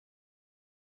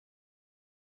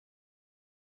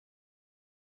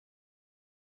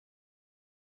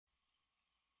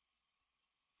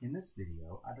In this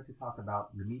video, I'd like to talk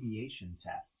about remediation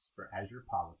tasks for Azure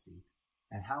Policy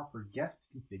and how for guest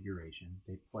configuration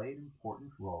they play an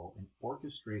important role in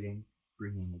orchestrating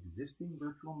bringing existing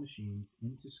virtual machines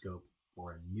into scope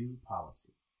for a new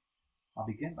policy. I'll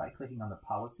begin by clicking on the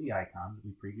policy icon that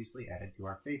we previously added to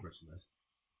our favorites list.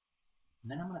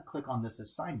 And then I'm going to click on this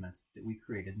assignment that we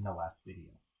created in the last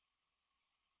video.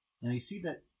 Now you see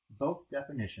that both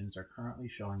definitions are currently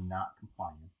showing not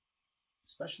compliant.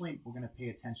 Especially, we're going to pay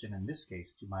attention in this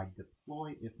case to my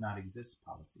deploy if not exists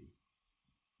policy,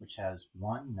 which has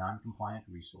one non-compliant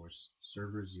resource,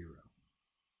 server 0.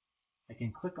 I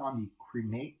can click on the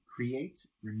Create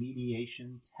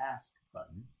Remediation Task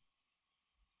button,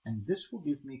 and this will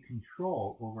give me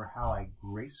control over how I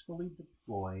gracefully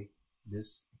deploy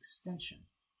this extension.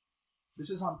 This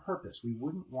is on purpose. We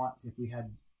wouldn't want, if we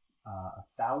had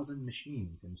 1,000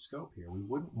 machines in scope here, we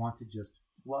wouldn't want to just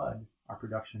flood our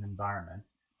production environment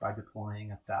by deploying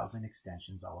 1,000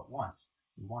 extensions all at once.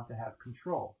 We want to have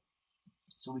control.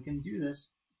 So we can do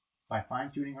this by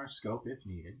fine-tuning our scope if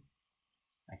needed.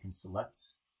 I can select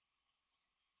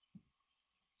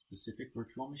specific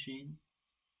virtual machine,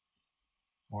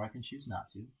 or I can choose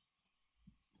not to.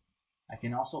 I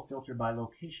can also filter by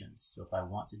locations. So if I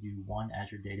want to do one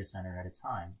Azure data center at a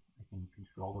time, I can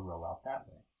control the rollout that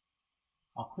way.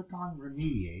 I'll click on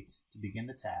Remediate to begin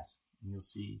the task, and you'll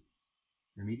see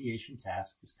remediation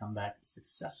task has come back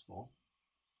successful.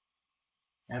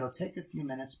 Now it'll take a few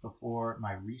minutes before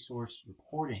my resource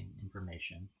reporting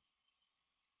information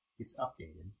gets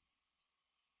updated.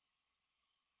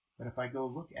 But if I go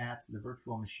look at the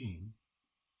virtual machine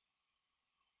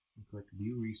and click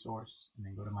View Resource and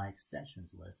then go to my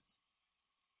extensions list,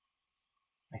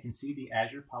 I can see the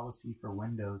Azure Policy for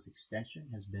Windows extension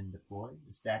has been deployed.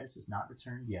 The status is not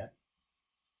returned yet.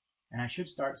 And I should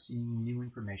start seeing new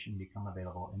information become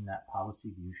available in that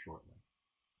policy view shortly.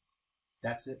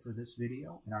 That's it for this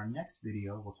video. In our next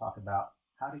video, we'll talk about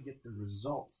how to get the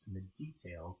results and the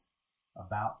details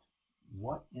about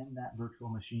what in that virtual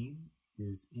machine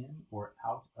is in or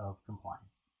out of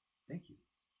compliance. Thank you.